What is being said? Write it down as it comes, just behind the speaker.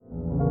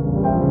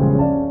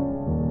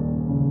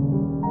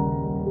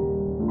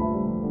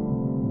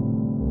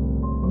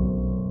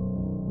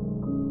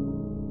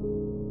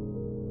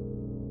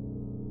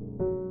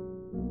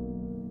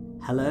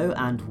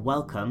and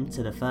welcome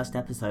to the first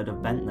episode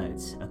of Bent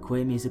Notes, a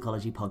queer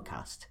musicology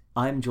podcast.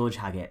 I'm George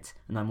Haggett,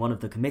 and I'm one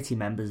of the committee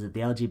members of the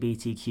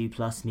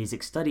LGBTQ+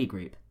 music study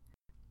group.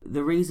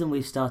 The reason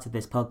we've started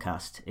this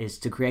podcast is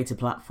to create a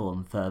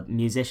platform for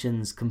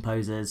musicians,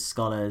 composers,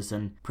 scholars,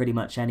 and pretty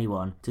much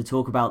anyone to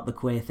talk about the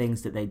queer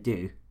things that they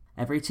do.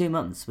 Every 2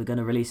 months, we're going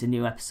to release a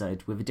new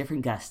episode with a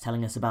different guest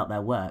telling us about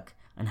their work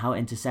and how it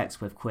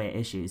intersects with queer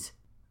issues.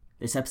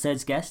 This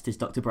episode's guest is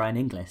Dr. Brian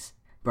Inglis.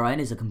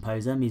 Brian is a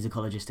composer,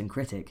 musicologist and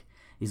critic.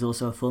 He's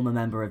also a former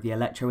member of the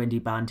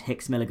electro-indie band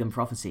Hicks Milligan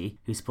Prophecy,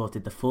 who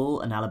supported The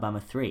Fall and Alabama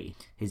 3.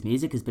 His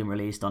music has been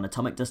released on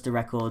Atomic Duster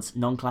Records,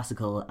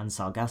 Non-Classical and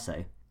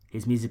Sargasso.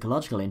 His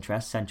musicological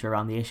interests centre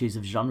around the issues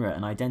of genre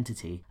and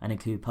identity and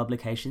include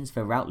publications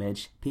for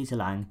Routledge, Peter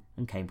Lang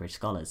and Cambridge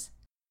Scholars.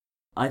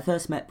 I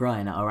first met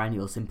Brian at our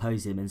annual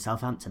symposium in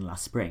Southampton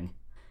last spring.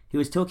 He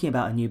was talking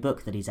about a new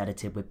book that he's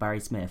edited with Barry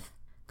Smith,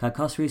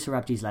 Kaikhosru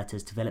Sorabji's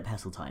Letters to Philip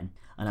Heseltine,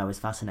 and I was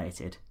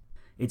fascinated.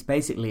 It's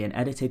basically an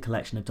edited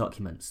collection of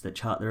documents that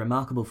chart the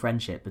remarkable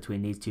friendship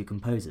between these two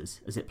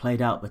composers as it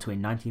played out between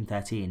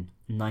 1913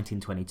 and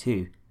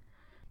 1922.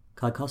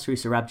 Kaikhosru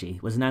Sorabji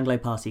was an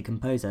Anglo-Parsi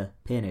composer,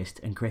 pianist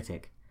and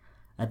critic.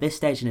 At this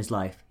stage in his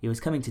life, he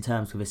was coming to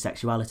terms with his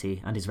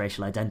sexuality and his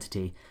racial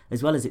identity,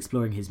 as well as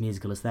exploring his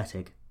musical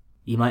aesthetic.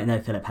 You might know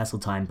Philip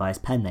Heseltine by his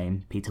pen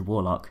name, Peter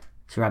Warlock.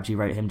 Sorabji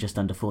wrote him just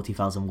under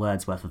 40,000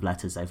 words worth of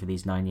letters over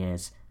these 9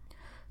 years.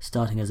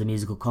 Starting as a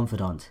musical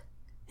confidant,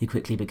 he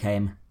quickly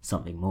became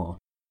something more.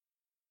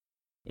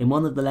 In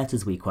one of the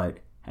letters we quote,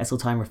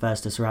 Heseltine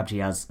refers to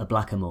Sorabji as a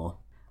blackamoor.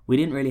 We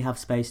didn't really have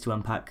space to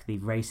unpack the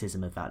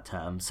racism of that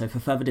term, so for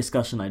further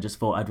discussion I just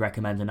thought I'd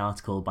recommend an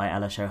article by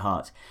Ella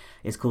Shohart.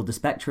 It's called The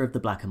Spectre of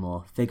the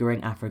Blackamoor,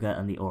 Figuring Africa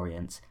and the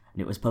Orient,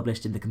 and it was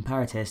published in The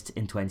Comparatist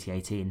in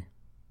 2018.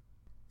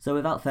 So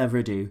without further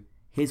ado,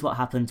 here's what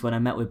happened when I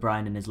met with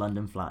Brian in his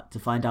London flat to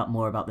find out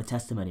more about the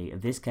testimony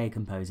of this gay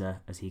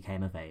composer as he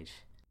came of age.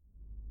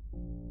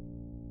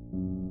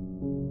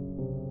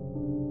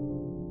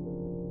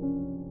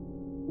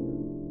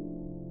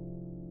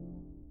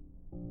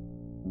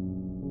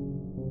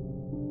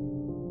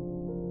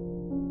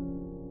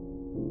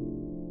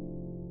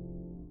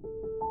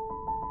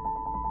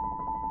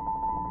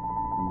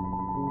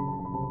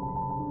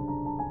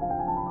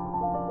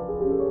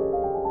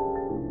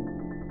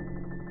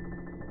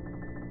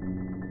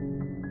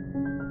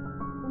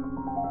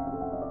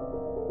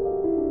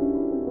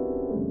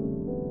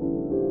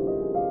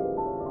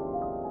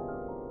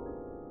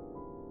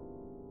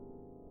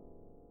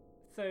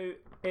 So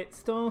it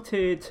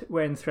started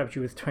when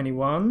Sorabji was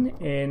 21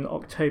 in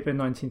October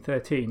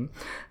 1913,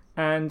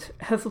 and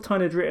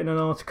Heseltine had written an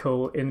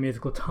article in the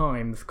Musical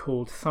Times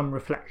called Some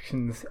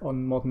Reflections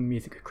on Modern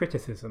Music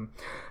Criticism.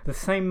 The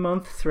same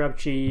month,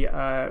 Sorabji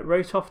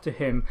wrote off to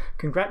him,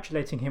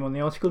 congratulating him on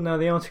the article. Now,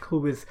 the article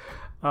was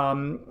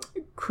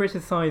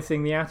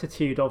criticising the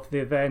attitude of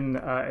the then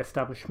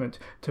establishment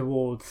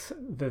towards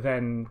the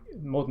then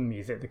modern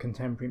music, the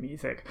contemporary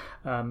music,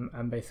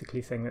 and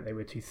basically saying that they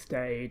were too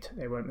staid,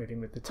 they weren't moving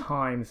with the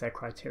times, their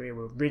criteria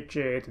were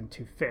rigid and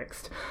too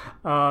fixed.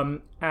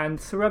 And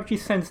Sorabji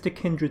sensed a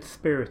kindred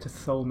spirit, a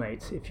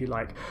soulmate, if you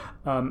like.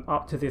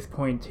 Up to this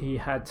point, he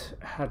had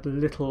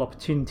little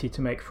opportunity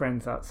to make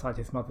friends outside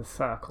his mother's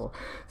circle.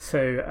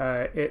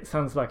 So it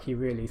sounds like he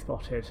really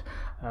spotted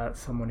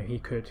someone who he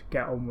could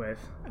get on with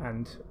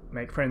and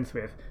make friends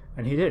with,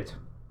 and he did.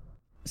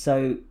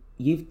 So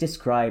you've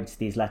described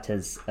these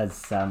letters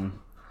as the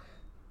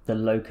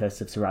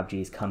locus of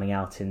Sorabji's coming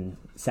out in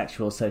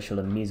sexual, social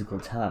and musical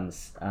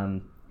terms.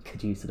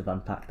 Could you sort of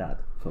unpack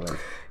that for us?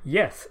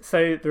 Yes,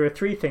 so there are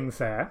 3 things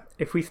there.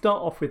 If we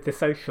start off with the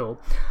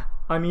social,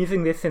 I'm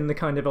using this in the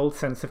kind of old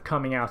sense of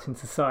coming out in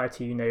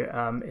society. You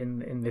know,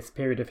 in this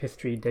period of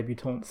history,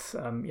 debutantes,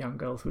 young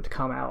girls would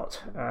come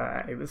out.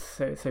 It was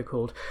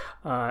so-called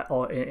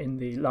or in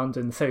the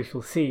London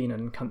social scene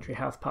and country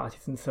house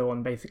parties and so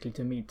on, basically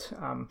to meet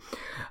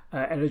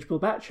eligible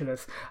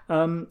bachelors.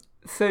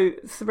 So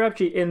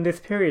Sorabji, in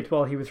this period,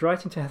 while he was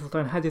writing to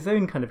Heseltine, had his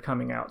own kind of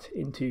coming out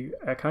into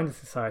a kind of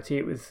society.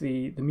 It was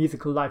the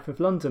musical life of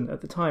London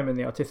at the time and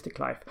the artistic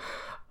life.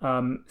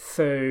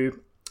 So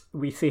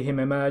we see him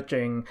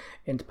emerging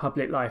into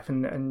public life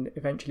and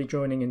eventually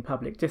joining in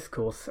public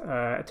discourse,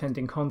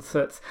 attending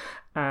concerts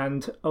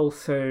and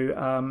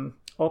also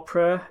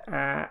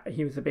opera.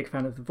 He was a big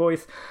fan of The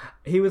Voice.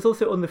 He was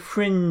also on the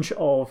fringe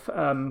of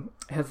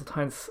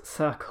Heseltine's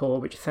circle,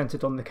 which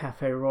centred on the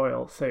Café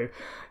Royal. So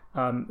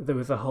there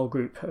was a whole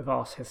group of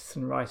artists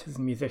and writers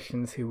and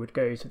musicians who would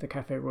go to the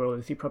Café Royal,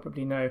 as you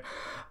probably know.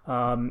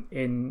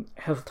 In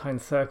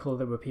Heseltine's circle,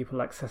 there were people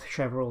like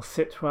Sacheverell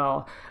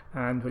Sitwell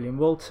and William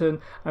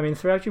Walton. I mean,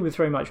 Sorabji was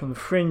very much on the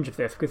fringe of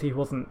this because he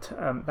wasn't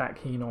that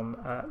keen on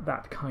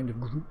that kind of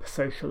group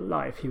social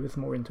life. He was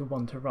more into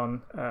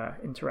one-to-one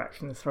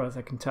interaction, as far as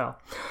I can tell.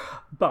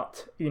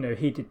 But, you know,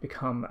 he did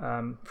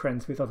become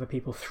friends with other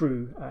people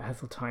through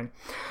Heseltine.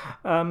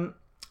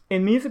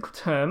 In musical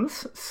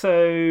terms,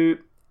 so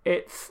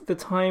it's the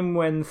time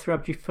when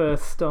Sorabji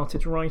first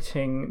started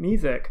writing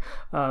music.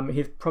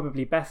 He's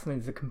probably best known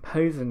as a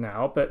composer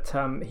now, but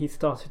he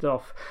started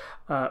off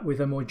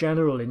with a more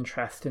general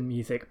interest in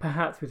music,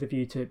 perhaps with a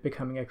view to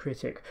becoming a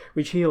critic,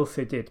 which he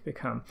also did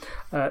become.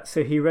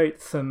 So he wrote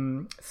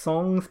some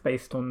songs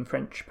based on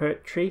French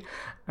poetry,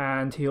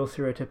 and he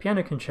also wrote a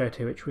piano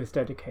concerto which was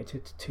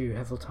dedicated to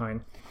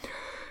Heseltine.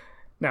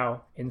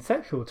 Now, in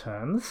sexual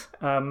terms,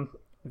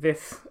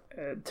 this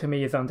to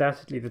me is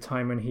undoubtedly the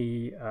time when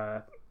he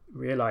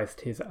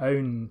realised his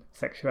own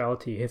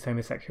sexuality, his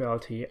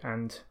homosexuality,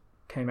 and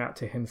came out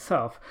to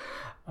himself.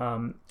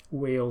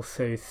 We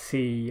also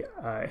see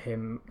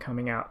him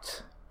coming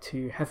out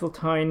to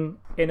Heseltine.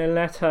 In a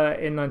letter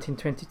in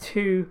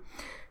 1922,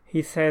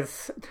 he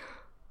says,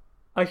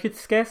 "I should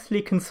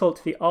scarcely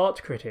consult the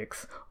art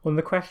critics on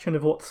the question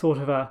of what sort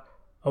of a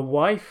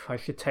wife I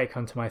should take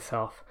unto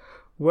myself,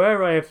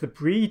 were I of the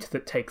breed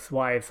that takes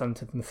wives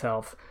unto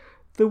themselves,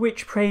 the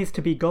which praise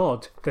to be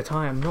God that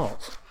I am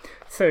not."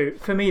 So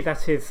for me,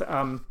 that is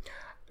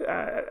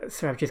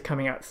Sorabji's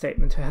coming out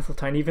statement to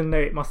Heseltine, even though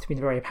it must have been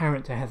very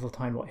apparent to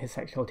Heseltine what his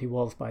sexuality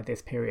was by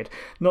this period,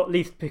 not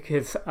least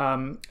because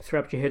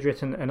Sorabji had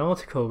written an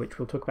article, which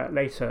we'll talk about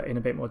later in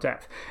a bit more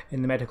depth,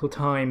 in the Medical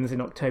Times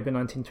in October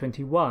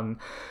 1921,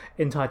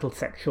 entitled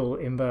Sexual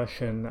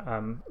Inversion,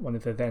 one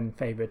of the then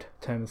favoured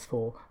terms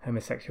for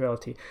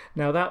homosexuality.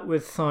 Now that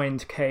was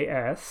signed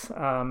KS,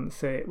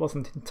 so it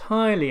wasn't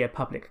entirely a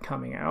public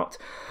coming out,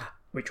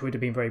 which would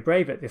have been very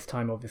brave at this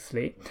time,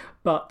 obviously,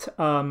 but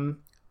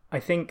I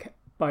think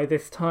by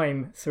this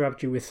time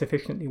Sorabji was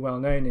sufficiently well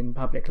known in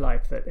public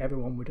life that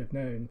everyone would have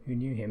known who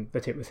knew him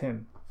that it was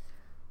him.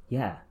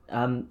 Yeah.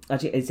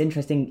 Actually, it's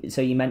interesting.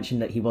 So you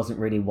mentioned that he wasn't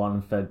really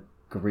one for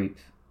group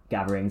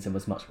gatherings and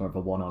was much more of a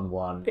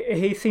one-on-one.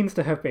 He seems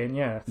to have been,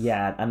 yes.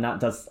 Yeah, and that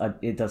does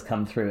it does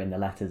come through in the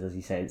letters, as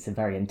you say. It's a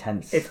very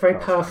intense. It's very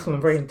personal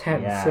and very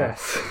intense. Yeah.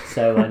 Yes.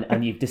 So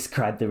and you've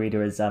described the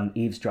reader as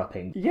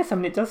eavesdropping. Yes, I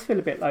mean it does feel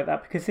a bit like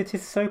that because it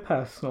is so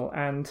personal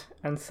and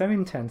so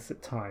intense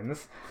at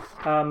times.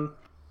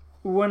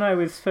 When I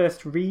was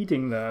first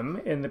reading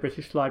them in the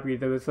British Library,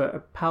 there was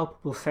a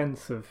palpable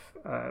sense of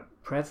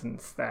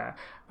presence there.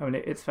 I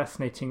mean, it's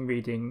fascinating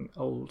reading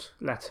old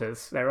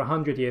letters. They're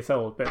 100 years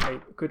old, but they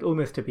could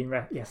almost have been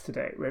written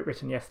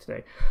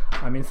yesterday.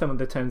 I mean, some of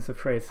the turns of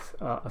phrase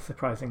are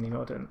surprisingly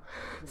modern.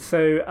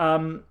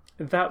 So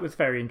that was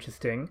very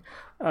interesting.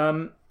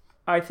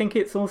 I think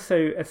it's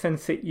also a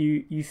sense that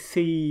you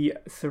see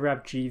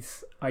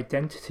Sorabji's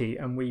identity,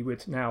 and we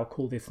would now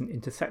call this an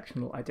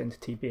intersectional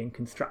identity, being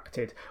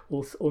constructed,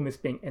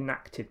 almost being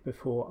enacted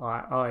before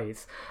our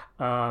eyes.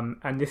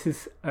 And this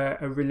is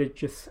a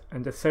religious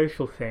and a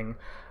social thing,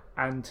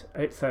 and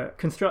it's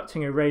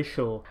constructing a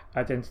racial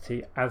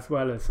identity as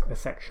well as a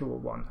sexual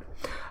one.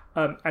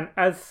 And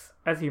as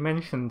you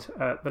mentioned,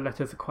 the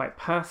letters are quite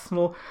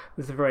personal.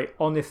 There's a very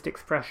honest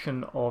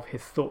expression of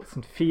his thoughts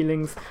and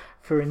feelings.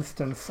 For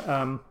instance,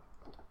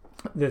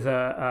 there's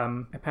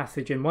a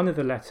passage in one of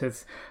the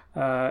letters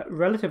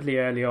relatively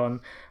early on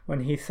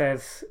when he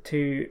writes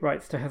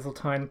to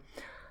Heseltine,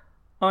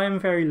 "I am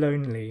very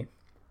lonely.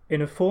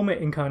 In a former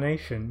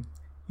incarnation,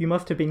 you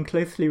must have been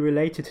closely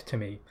related to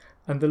me,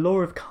 and the law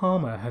of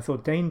karma has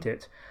ordained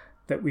it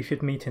that we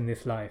should meet in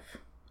this life.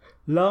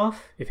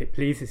 Laugh, if it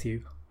pleases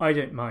you. I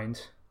don't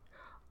mind.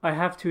 I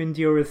have to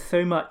endure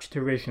so much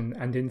derision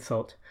and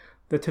insult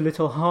that a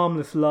little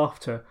harmless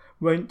laughter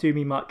won't do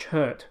me much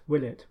hurt,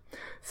 will it?"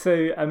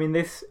 So, I mean,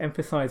 this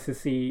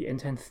emphasises the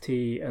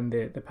intensity and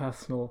the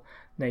personal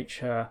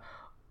nature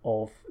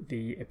of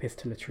the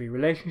epistolatory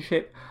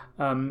relationship.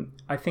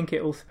 I think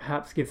it also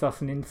perhaps gives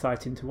us an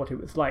insight into what it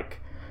was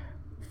like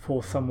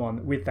for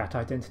someone with that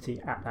identity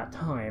at that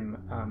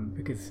time,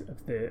 because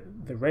of the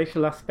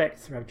racial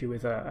aspects. Sorabji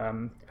was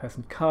a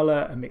person of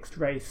colour, a mixed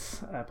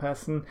race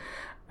person,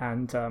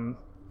 and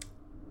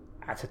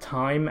at a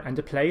time and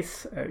a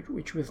place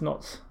which was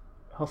not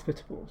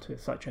hospitable to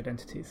such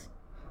identities.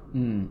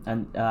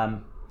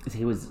 And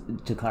he was,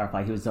 to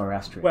clarify, he was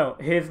Zoroastrian. Well,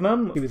 his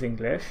mum was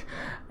English,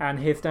 and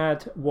his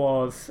dad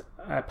was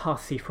a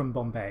Parsi from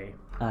Bombay.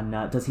 And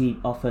does he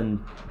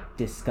often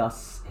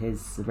discuss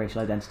his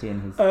racial identity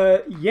and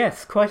his...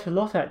 Yes, quite a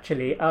lot,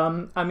 actually.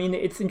 I mean,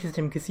 it's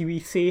interesting because we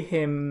see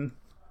him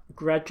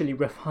gradually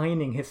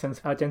refining his sense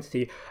of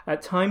identity.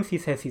 At times he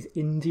says he's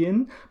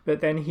Indian, but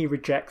then he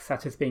rejects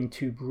that as being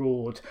too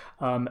broad.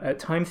 At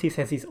times he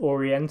says he's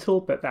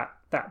Oriental, but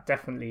that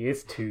definitely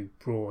is too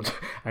broad,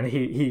 and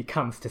he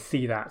comes to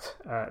see that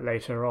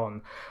later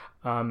on.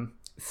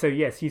 So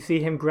yes, you see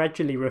him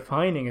gradually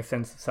refining a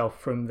sense of self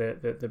from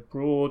the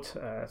broad,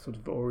 sort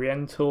of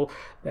Oriental,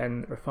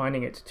 then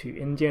refining it to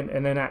Indian,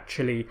 and then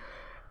actually,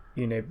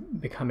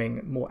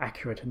 becoming more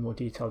accurate and more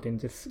detailed in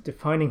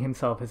defining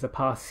himself as a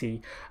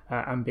Parsi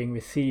and being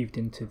received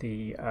into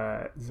the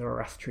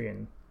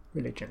Zoroastrian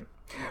religion,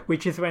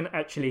 which is when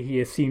actually he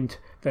assumed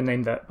the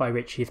name by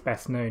which he's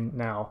best known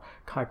now,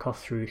 Kai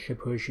Khosrow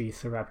Shapurji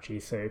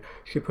Sorabji. So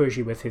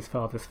Shapurji was his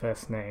father's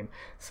first name.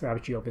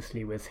 Sorabji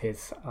obviously was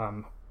his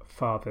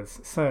father's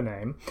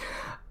surname.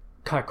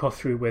 Kai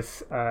Khosrow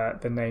was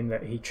the name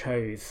that he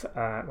chose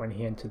when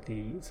he entered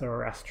the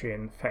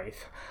Zoroastrian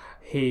faith.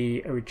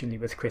 He originally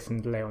was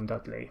christened Leon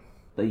Dudley.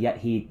 But yet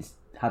he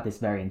had this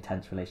very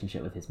intense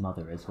relationship with his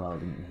mother as well,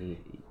 didn't he?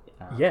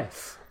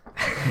 Yes.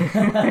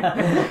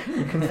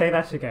 You can say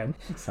that again.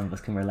 Some of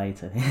us can relate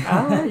to it.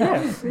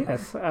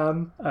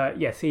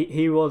 Yes.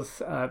 He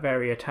was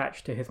very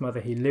attached to his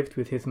mother. He lived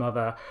with his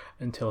mother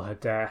until her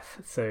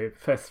death. So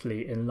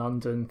firstly in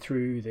London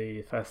through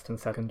the First and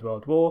Second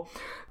World War,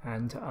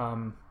 and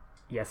and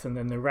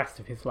then the rest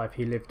of his life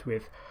he lived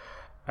with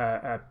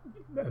a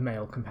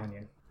male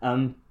companion.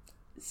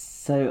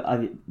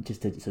 So,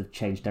 just to sort of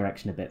change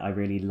direction a bit, I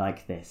really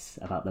like this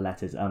about the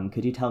letters.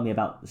 Could you tell me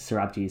about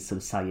Sorabji's sort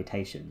of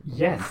salutation?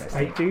 Yes,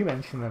 I do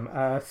mention them.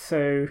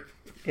 So,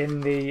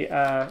 in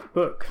the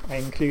book, I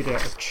include a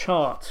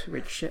chart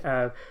which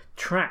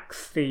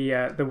tracks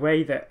the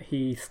way that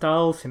he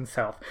styles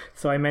himself.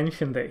 So, I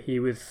mentioned that he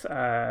was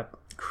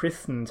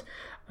christened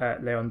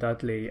Leon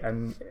Dudley,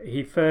 and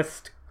he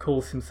first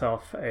calls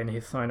himself in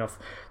his sign-off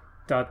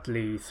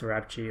Dudley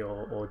Sorabji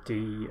or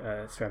D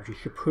Sorabji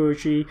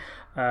Shapurji,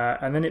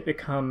 and then it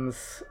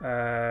becomes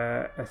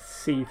a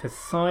C for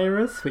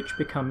Cyrus, which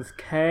becomes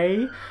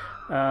K,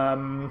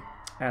 and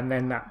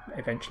then that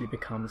eventually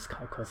becomes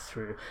Kai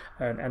Khosrow.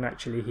 And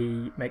actually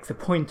he makes a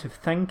point of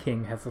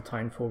thanking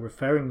Heseltine for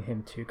referring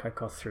him to Kai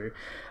Khosrow.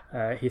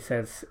 He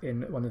says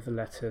in one of the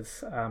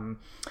letters,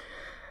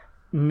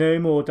 "No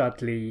more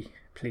Dudley,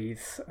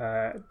 please,"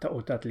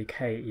 or Dudley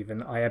K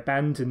even. "I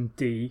abandoned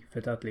D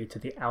for Dudley to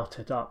the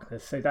outer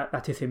darkness." So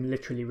that is him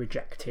literally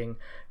rejecting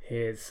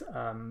his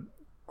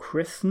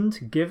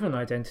christened, given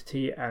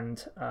identity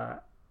and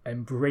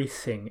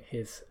embracing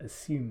his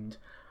assumed,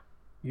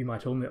 you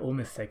might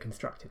almost say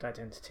constructed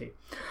identity.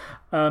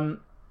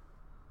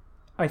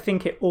 I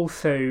think it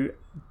also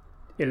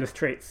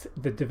illustrates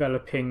the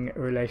developing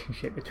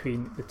relationship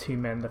between the two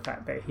men, the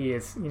fact that he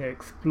is,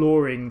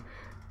 exploring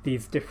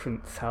these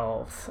different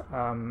selves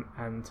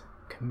and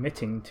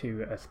committing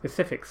to a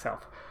specific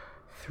self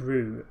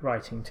through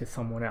writing to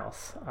someone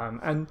else.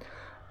 And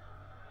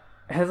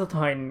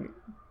Heseltine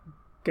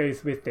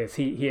goes with this.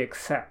 He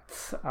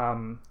accepts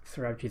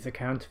Sorabji's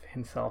account of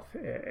himself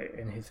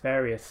in his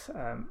various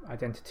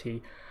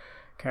identity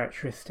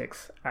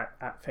characteristics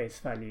at face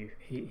value.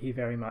 He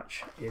very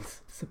much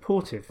is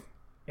supportive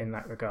in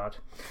that regard.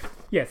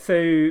 Yeah,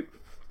 so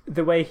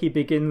the way he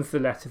begins the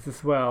letters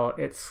as well,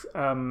 it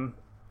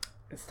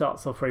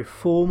starts off very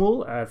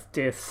formal as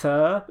 "Dear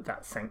Sir,"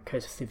 that's sent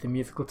courtesy of the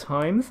Musical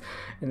Times,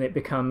 and it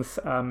becomes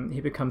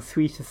he becomes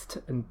 "Sweetest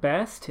and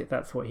Best,"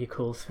 that's what he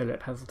calls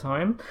Philip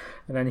Heseltine,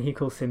 and then he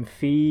calls him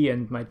 "Fille"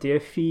 and "My dear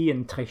Fille"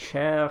 and "Très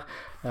cher."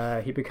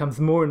 He becomes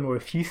more and more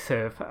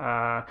effusive,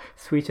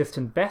 "Sweetest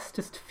and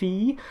bestest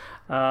Fille,"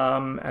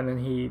 and then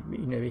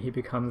he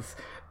becomes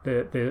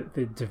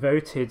the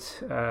devoted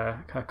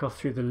Kai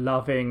Khosrow, the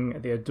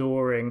loving, the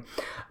adoring,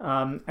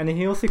 and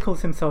he also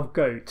calls himself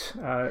Gote,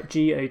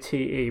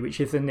 Gote,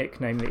 which is a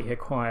nickname that he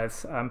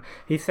acquires.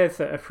 He says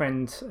that a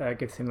friend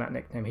gives him that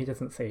nickname. He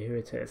doesn't say who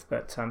it is,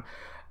 but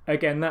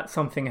again, that's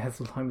something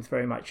Heseltine was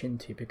very much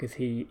into, because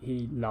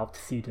he loved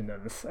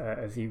pseudonyms,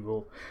 as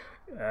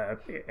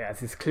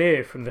is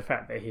clear from the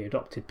fact that he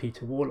adopted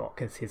Peter Warlock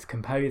as his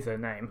composer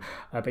name,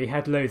 but he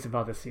had loads of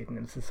other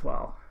pseudonyms as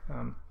well.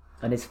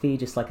 And is Fee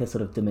just like a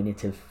sort of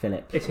diminutive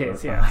Philip? It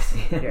is, yes.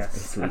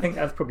 Yes. I think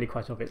that's probably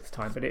quite of its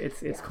time, but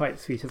it's quite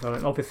sweet as well,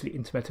 and obviously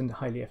intimate and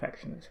highly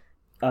affectionate.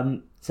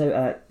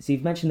 So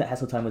you've mentioned that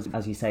Heseltine was,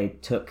 as you say,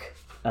 took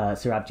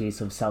Sorabji's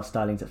sort of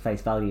self-stylings at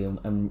face value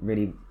and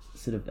really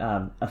sort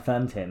of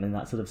affirmed him in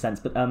that sort of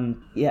sense. But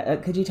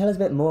could you tell us a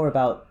bit more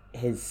about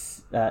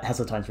his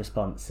Heseltine's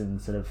response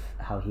and sort of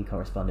how he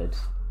corresponded?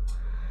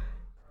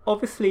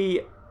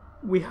 Obviously,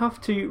 we have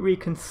to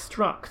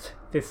reconstruct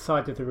this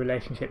side of the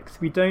relationship because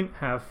we don't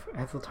have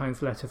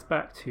Heseltine's letters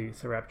back to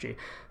Sorabji.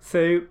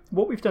 So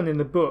what we've done in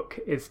the book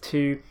is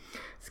to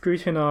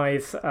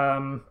scrutinise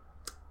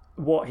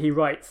what he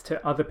writes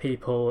to other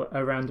people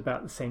around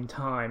about the same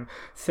time.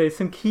 So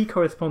some key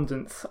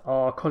correspondents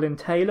are Colin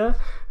Taylor,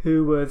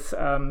 who was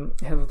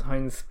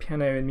Heseltine's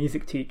piano and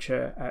music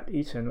teacher at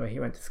Eton, where he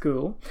went to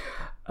school.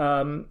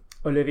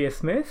 Olivia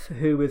Smith,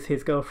 who was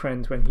his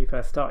girlfriend when he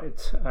first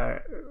started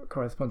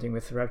corresponding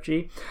with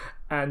Sorabji,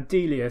 and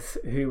Delius,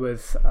 who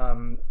was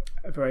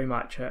very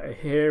much a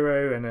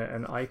hero and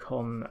an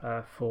icon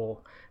for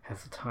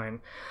Heseltine.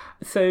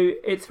 So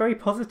it's very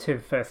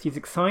positive first. He's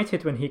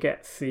excited when he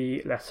gets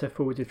the letter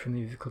forwarded from the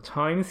Musical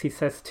Times. He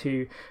says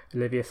to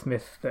Olivia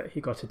Smith that he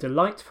got a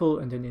delightful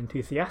and an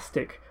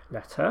enthusiastic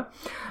letter.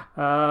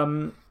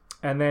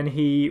 And then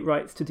he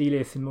writes to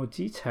Delius in more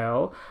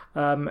detail,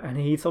 and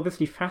he's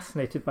obviously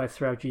fascinated by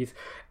Sorabji's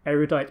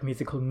erudite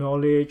musical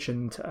knowledge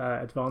and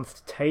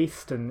advanced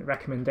taste and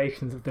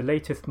recommendations of the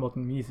latest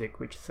modern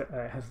music, which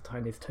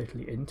Heseltine is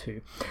totally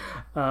into.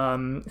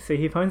 So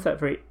he finds that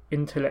very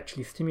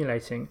intellectually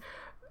stimulating.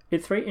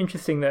 It's very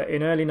interesting that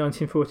in early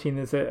 1914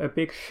 there's a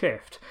big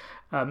shift.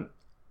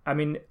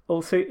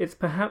 Also it's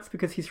perhaps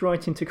because he's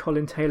writing to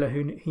Colin Taylor,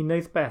 who he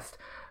knows best,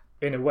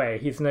 in a way,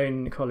 he's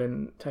known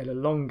Colin Taylor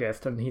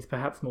longest, and he's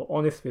perhaps more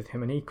honest with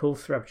him, and he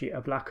calls Surabji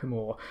a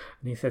blackamoor,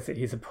 and he says that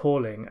he's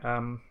appalling.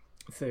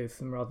 So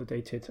some rather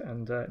dated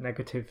and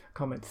negative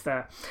comments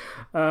there.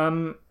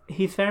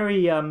 He's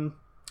very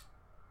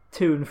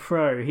to and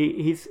fro.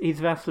 He's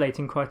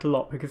vacillating quite a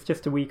lot, because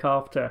just a week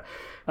after,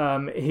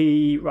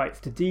 he writes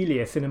to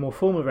Delius in a more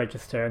formal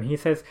register, and he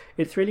says,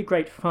 "It's really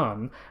great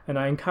fun, and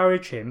I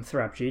encourage him,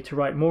 Surabji, to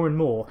write more and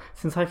more,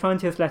 since I find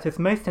his letters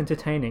most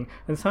entertaining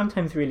and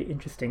sometimes really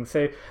interesting."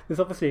 So there's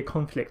obviously a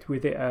conflict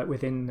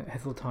within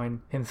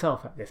Heseltine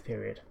himself at this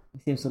period. He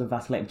seems sort of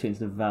vacillating between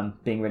sort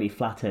of being really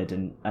flattered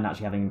and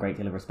actually having a great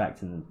deal of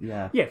respect. And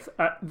yes,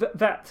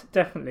 that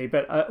definitely,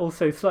 but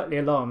also slightly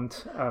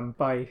alarmed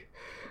by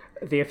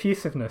the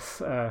effusiveness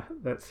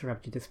that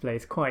Surabji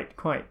displays quite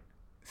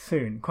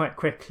soon, quite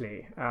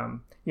quickly.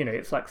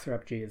 It's like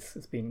Surabji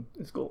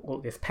has got all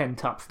this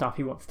pent up stuff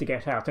he wants to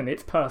get out, and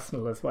it's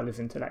personal as well as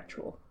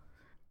intellectual.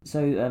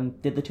 So,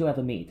 did the two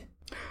ever meet?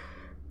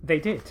 They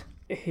did.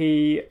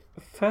 He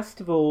first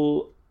of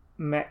all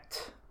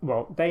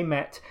they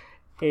met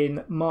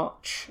in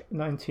March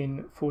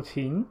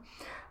 1914.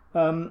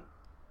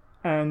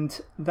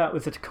 And that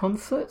was at a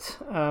concert,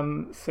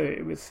 so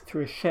it was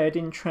through a shared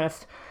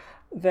interest.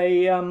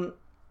 They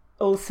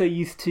also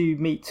used to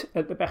meet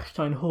at the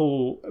Bechstein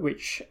Hall,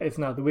 which is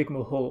now the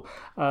Wigmore Hall.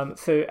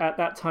 So at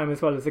that time,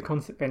 as well as a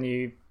concert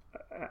venue,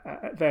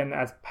 then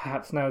as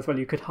perhaps now as well,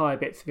 you could hire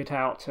bits of it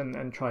out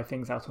and try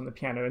things out on the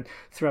piano. And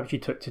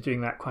Surabji took to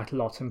doing that quite a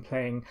lot and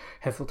playing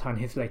Heseltine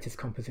his latest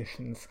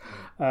compositions.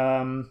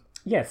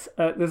 Yes,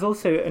 there's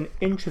also an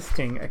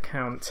interesting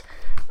account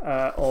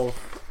of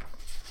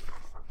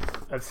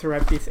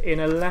Surabji's in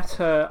a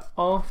letter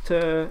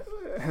after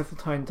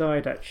Heseltine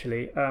died,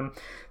 actually.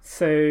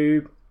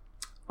 So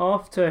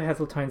after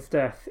Heseltine's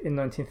death in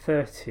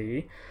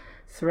 1930,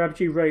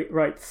 Surabji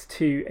writes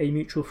to a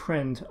mutual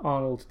friend,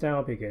 Arnold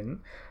Daubigen,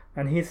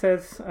 and he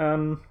says,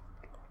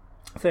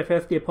 so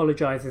first he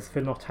apologises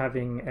for not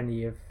having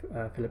any of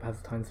Philip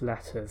Heseltine's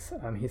letters.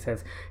 He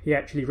says, "He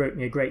actually wrote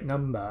me a great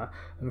number,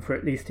 and for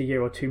at least a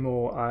year or two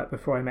more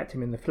before I met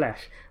him in the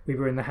flesh, we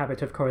were in the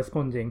habit of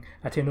corresponding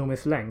at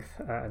enormous length,"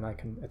 and I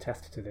can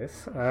attest to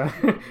this,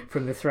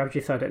 from the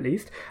Surabji side at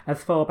least,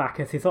 "as far back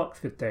as his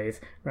Oxford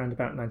days, round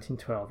about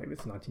 1912. It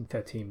was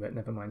 1913, but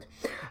never mind."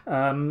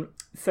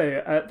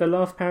 So the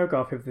last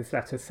paragraph of this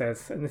letter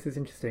says, and this is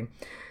interesting,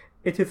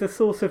 "It is a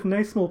source of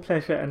no small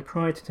pleasure and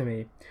pride to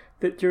me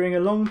that during a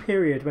long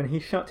period when he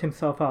shut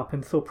himself up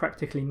and saw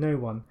practically no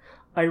one,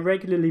 I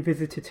regularly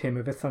visited him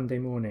of a Sunday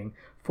morning,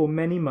 for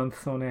many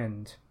months on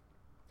end."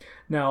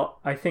 Now,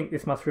 I think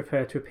this must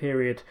refer to a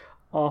period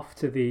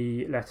after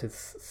the letters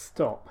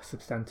stop,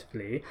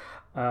 substantively,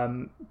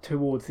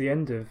 towards the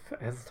end of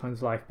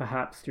Heseltine's life,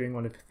 perhaps during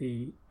one of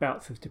the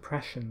bouts of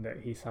depression that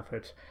he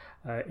suffered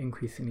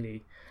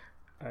increasingly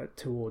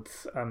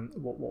towards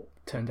what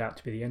turned out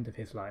to be the end of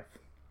his life.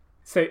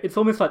 So it's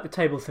almost like the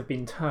tables have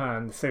been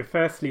turned. So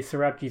firstly,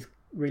 Surabji's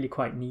really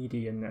quite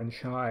needy and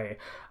shy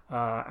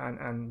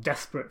and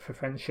desperate for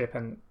friendship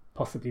and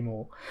possibly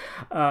more.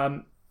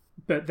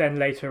 But then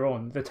later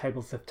on, the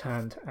tables have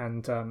turned,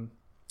 and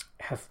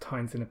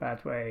Heseltine's in a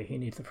bad way. He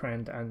needs a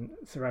friend, and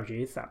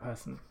Surabji is that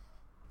person.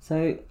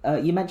 So,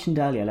 you mentioned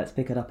earlier, let's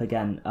pick it up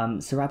again,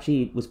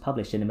 Surabji was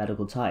published in the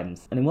Medical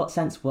Times, and in what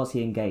sense was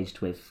he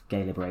engaged with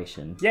gay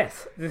liberation?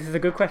 Yes, this is a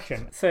good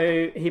question.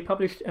 So he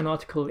published an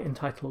article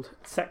entitled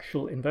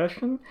Sexual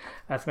Inversion,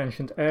 as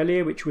mentioned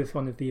earlier, which was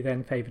one of the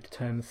then favoured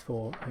terms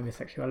for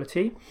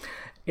homosexuality,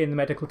 in the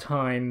Medical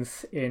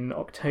Times in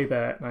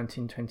October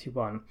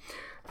 1921.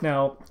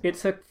 Now,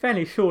 it's a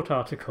fairly short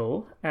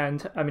article,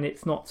 and I mean,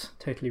 it's not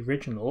totally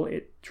original.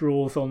 It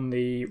draws on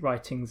the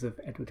writings of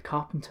Edward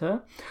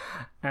Carpenter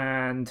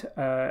and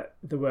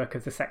the work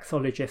of the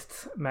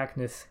sexologists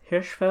Magnus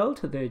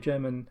Hirschfeld, the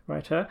German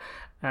writer,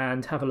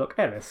 and Havelock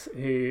Ellis,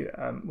 who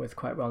was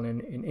quite well known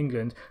in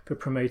England for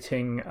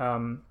promoting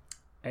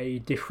a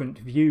different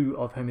view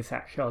of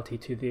homosexuality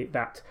to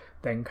that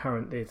then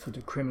currently sort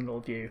of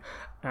criminal view,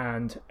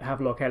 and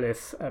Havelock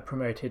Ellis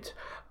promoted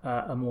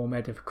a more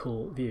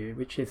medical view,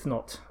 which is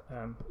not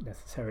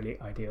necessarily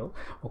ideal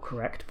or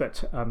correct,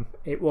 but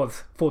it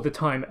was for the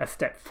time a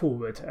step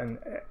forward, and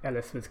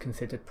Ellis was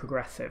considered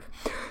progressive.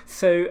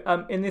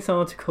 So in this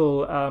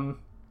article,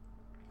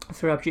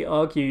 Surabji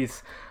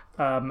argues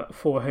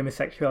for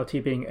homosexuality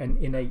being an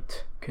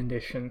innate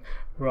condition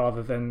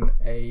rather than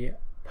a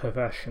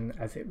perversion,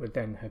 as it would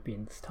then have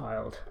been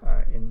styled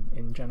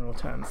in general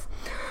terms.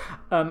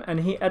 And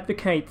he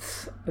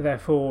advocates,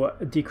 therefore,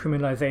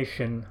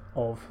 decriminalisation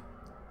of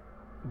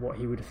what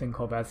he would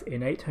think of as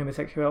innate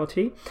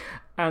homosexuality,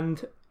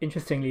 and,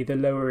 interestingly, the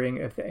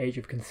lowering of the age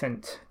of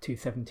consent to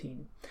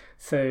 17.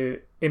 So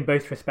in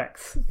both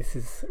respects, this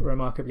is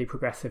remarkably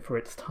progressive for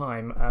its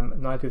time.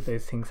 Neither of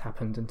those things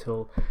happened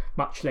until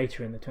much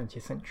later in the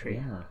 20th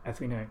century, as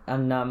we know.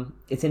 And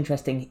it's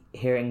interesting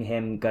hearing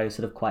him go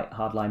sort of quite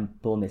hardline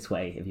Born This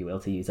Way, if you will,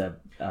 to use a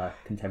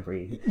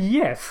contemporary...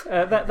 Yes,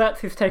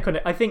 that's his take on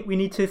it. I think we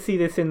need to see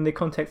this in the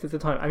context of the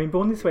time. I mean,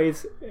 Born This Way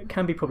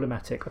can be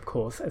problematic, of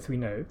course, as we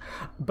know.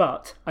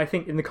 But I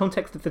think in the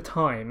context of the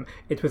time,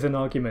 it was an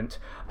argument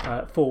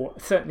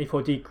certainly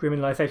for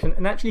decriminalisation.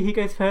 And actually, he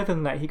goes further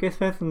than that. He goes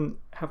further than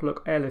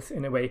Havelock Ellis,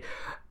 in a way,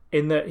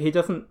 in that he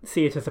doesn't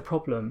see it as a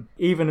problem,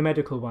 even a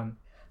medical one.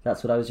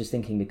 That's what I was just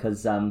thinking,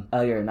 because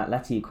earlier in that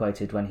letter you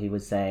quoted, when he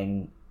was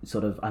saying,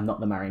 sort of, I'm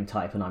not the marrying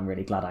type and I'm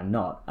really glad I'm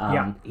not.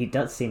 He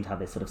does seem to have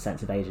this sort of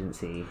sense of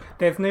agency.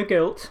 There's no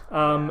guilt.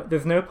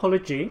 There's no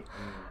apology.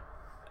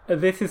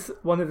 This is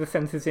one of the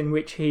senses in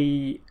which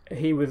he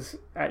was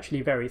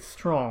actually very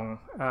strong.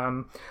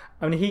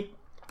 I mean,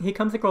 he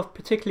comes across,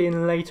 particularly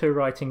in later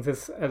writings,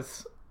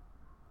 as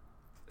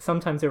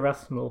sometimes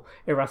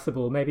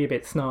irascible, maybe a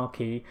bit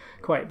snarky,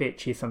 quite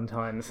bitchy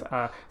sometimes,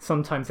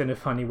 sometimes in a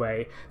funny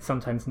way,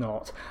 sometimes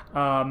not.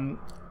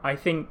 I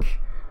think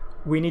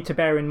we need to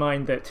bear in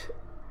mind that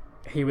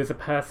he was a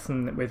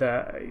person with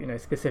a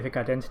specific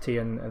identity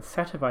and a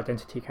set of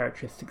identity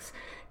characteristics,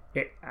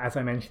 as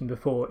I mentioned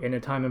before, in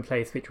a time and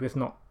place which was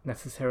not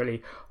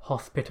necessarily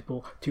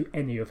hospitable to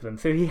any of them.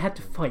 So he had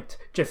to fight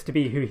just to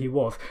be who he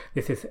was.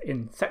 This is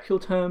in sexual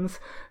terms,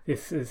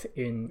 this is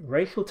in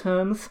racial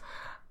terms,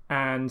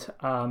 and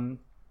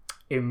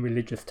in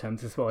religious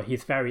terms as well.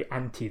 He's very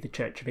anti the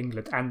Church of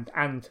England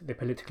and the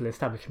political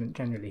establishment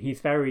generally.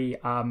 He's very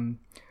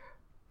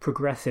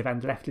progressive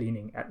and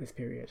left-leaning at this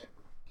period.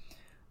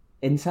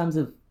 In terms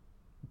of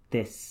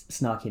this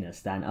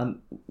snarkiness,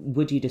 then,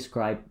 would you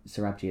describe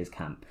Sorabji as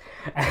camp?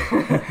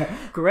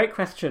 Great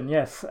question,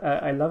 yes.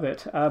 I love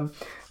it.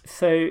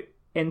 So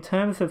in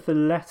terms of the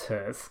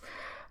letters,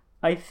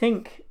 I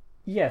think,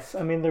 yes,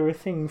 I mean, there are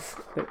things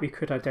that we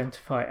could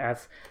identify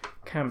as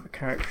camp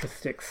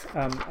characteristics,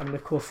 and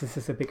of course this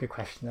is a bigger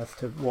question as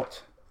to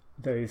what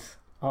those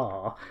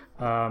are.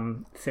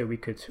 So we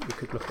could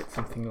look at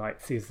something like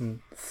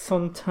Susan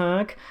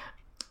Sontag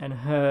and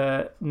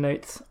her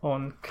notes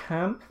on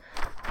camp.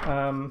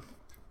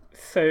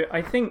 So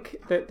I think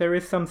that there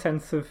is some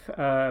sense of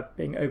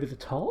being over the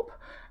top.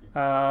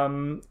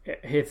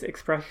 His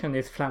expression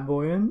is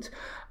flamboyant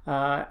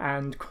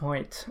and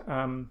quite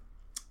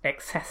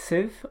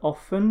excessive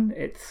often.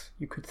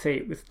 You could say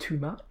it was too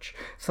much.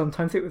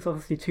 Sometimes it was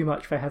obviously too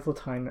much for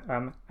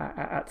Heseltine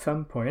at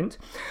some point.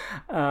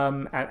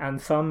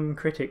 And some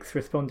critics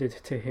responded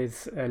to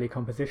his early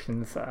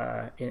compositions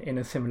in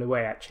a similar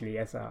way, actually,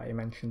 as I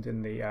mentioned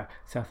in the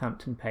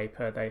Southampton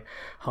paper.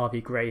 Harvey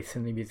Grace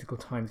in the Musical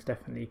Times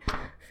definitely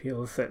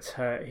feels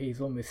that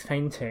he's almost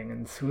fainting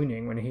and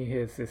swooning when he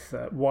hears this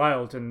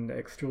wild and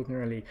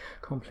extraordinarily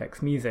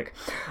complex music.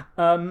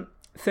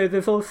 So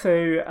there's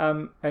also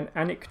an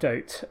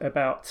anecdote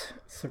about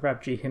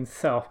Sorabji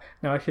himself.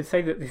 Now, I should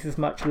say that this is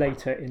much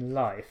later in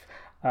life,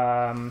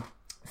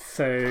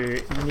 so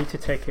you need to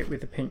take it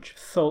with a pinch of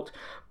salt.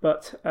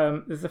 But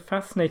there's a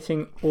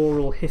fascinating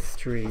oral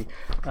history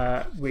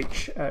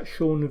which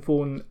Sean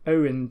Vaughan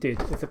Owen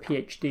did as a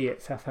PhD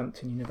at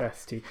Southampton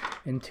University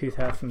in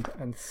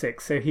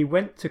 2006. So he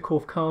went to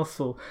Corfe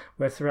Castle,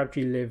 where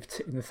Sorabji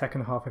lived in the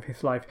second half of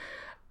his life,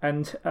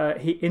 and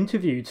he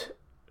interviewed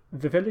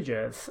the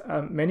villagers,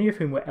 many of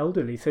whom were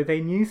elderly, so they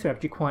knew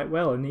Sorabji quite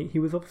well, and he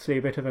was obviously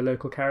a bit of a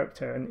local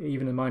character and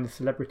even a minor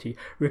celebrity,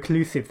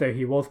 reclusive though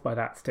he was by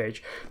that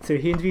stage. So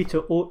he interviewed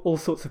all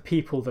sorts of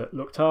people that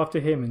looked after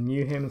him and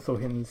knew him and saw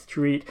him in the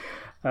street.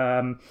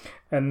 And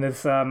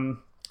there's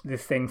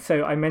this thing.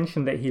 So I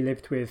mentioned that he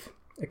lived with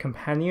a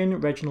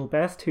companion, Reginald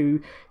Best,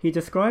 who he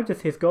described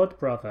as his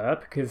godbrother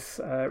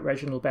because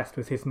Reginald Best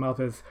was his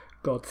mother's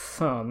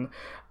godson.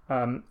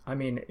 I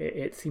mean,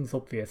 it seems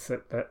obvious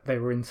that they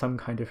were in some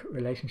kind of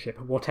relationship,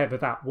 whatever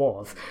that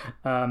was.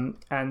 And,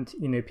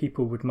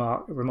 people would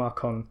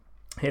remark on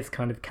his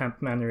kind of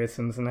camp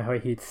mannerisms and how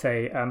he'd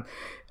say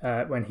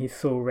when he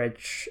saw Reg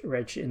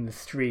in the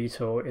street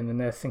or in the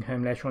nursing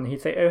home later on, he'd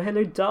say, "Oh,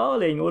 hello,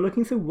 darling, you're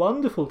looking so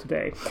wonderful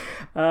today,"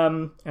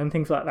 and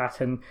things like that.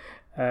 And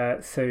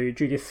so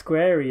Julius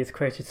Squarey is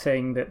quoted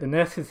saying that the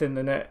nurses in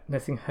the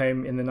nursing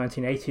home in the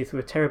 1980s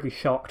were terribly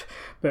shocked,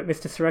 but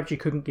Mr. Sorabji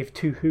couldn't give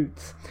two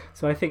hoots.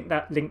 So I think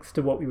that links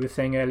to what we were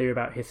saying earlier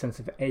about his sense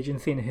of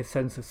agency and his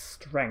sense of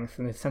strength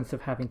and his sense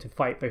of having to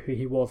fight for who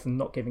he was and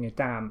not giving a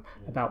damn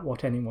about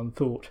what anyone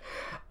thought.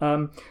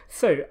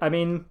 So, I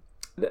mean,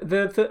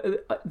 there's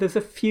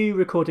a few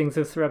recordings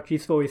of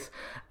Sorabji's voice,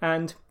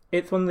 and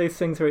it's one of those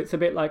things where it's a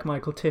bit like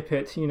Michael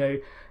Tippett,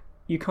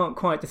 you can't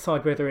quite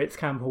decide whether it's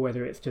camp or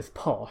whether it's just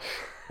posh,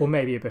 or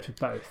maybe a bit of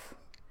both.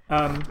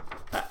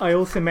 I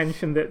also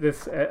mentioned that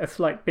there's a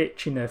slight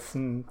bitchiness,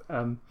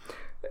 and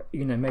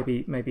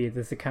maybe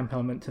there's a camp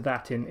element to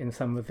that in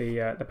some of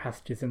the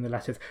passages in the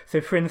letters.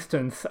 So, for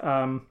instance,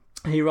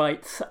 he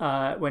writes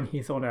when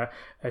he's on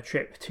a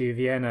trip to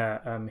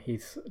Vienna,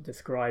 he's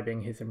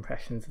describing his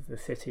impressions of the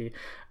city,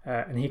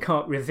 and he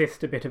can't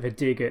resist a bit of a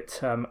dig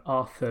at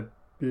Arthur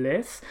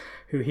Bliss,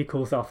 who he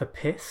calls Arthur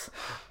Piss,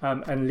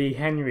 and Lee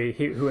Henry,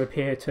 who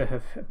appear to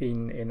have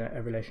been in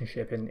a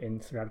relationship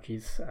in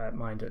Sarabji's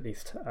mind, at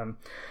least.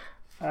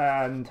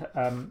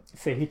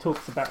 So he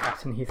talks about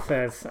that, and he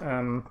says,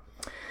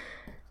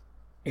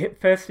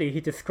 firstly,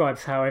 he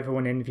describes how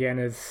everyone in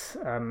Vienna's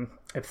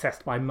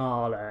obsessed by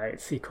Mahler.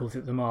 He calls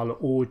it the Mahler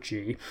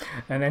orgy.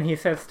 And then he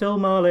says, still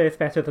Mahler is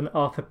better than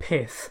Arthur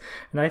Piss.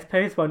 And I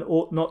suppose one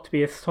ought not to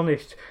be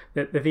astonished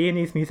that the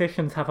Viennese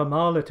musicians have a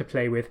Mahler to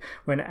play with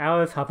when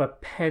ours have a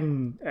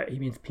pen, he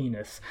means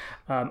penis.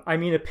 I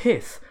mean a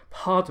piss,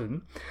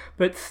 pardon.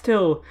 But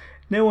still,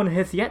 no one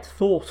has yet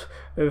thought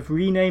of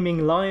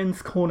renaming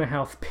Lyons Corner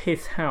House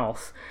Piss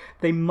House.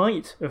 They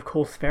might, of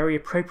course, very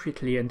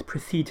appropriately, and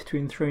proceed to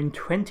enthrone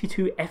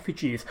 22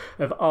 effigies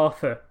of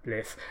Arthur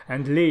Bliss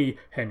and Lee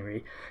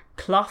Henry,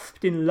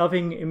 clasped in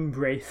loving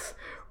embrace.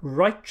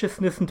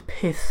 Righteousness and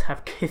piss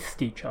have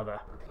kissed each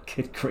other.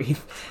 Good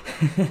grief.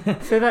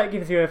 So that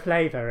gives you a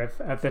flavour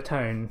of the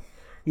tone.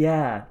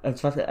 Yeah,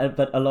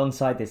 but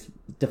alongside this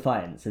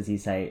defiance, as you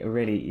say,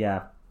 really,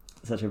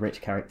 such a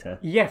rich character.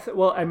 Yes,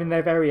 well, I mean,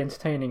 they're very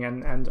entertaining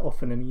and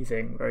often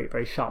amusing, very,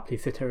 very sharply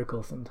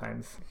satirical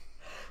sometimes.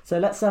 So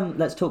let's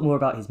talk more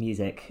about his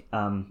music,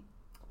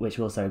 which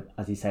also,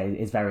 as you say,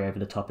 is very over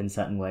the top in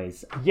certain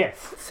ways.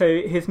 Yes,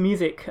 so his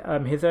music,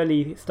 his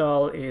early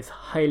style is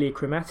highly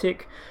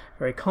chromatic,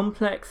 very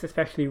complex,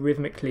 especially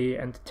rhythmically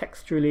and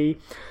texturally.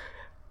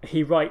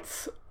 He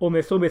writes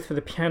almost for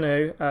the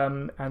piano,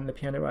 and the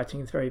piano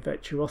writing is very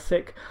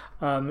virtuosic.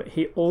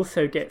 He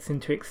also gets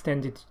into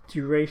extended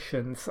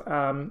durations.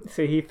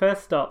 So he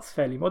first starts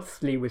fairly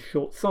modestly with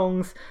short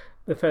songs.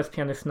 The first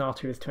piano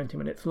sonata is 20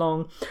 minutes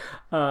long,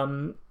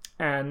 and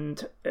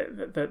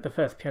the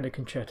first piano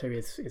concerto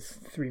is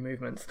 3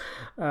 movements.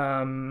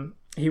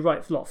 He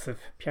writes lots of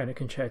piano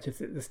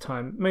concertos at this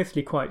time,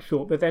 mostly quite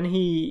short, but then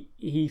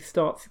he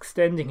starts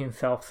extending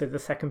himself. So the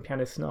second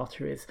piano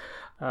sonata is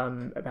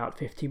about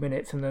 50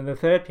 minutes, and then the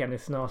third piano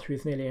sonata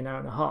is nearly an hour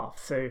and a half.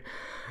 So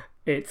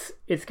it's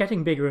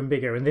getting bigger and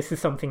bigger, and this is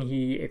something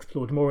he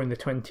explored more in the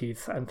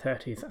 20s and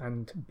 30s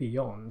and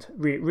beyond.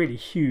 Really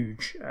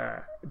huge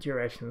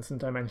durations and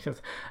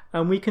dimensions,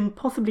 and we can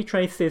possibly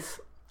trace this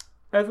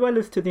as well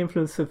as to the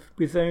influence of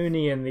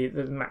Busoni and the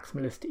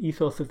maximalist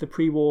ethos of the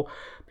pre-war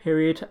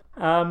period.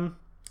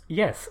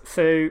 Yes,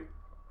 so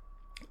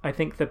I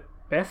think the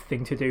best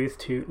thing to do is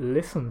to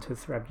listen to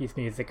Sarabji's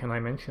music, and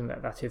I mentioned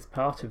that is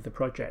part of the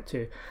project,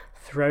 to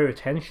throw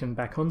attention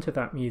back onto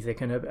that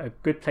music, and a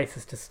good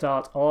places to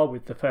start are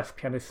with the first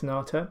piano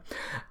sonata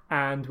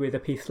and with a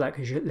piece like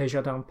Les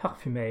Jardins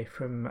Parfumés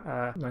from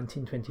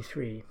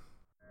 1923.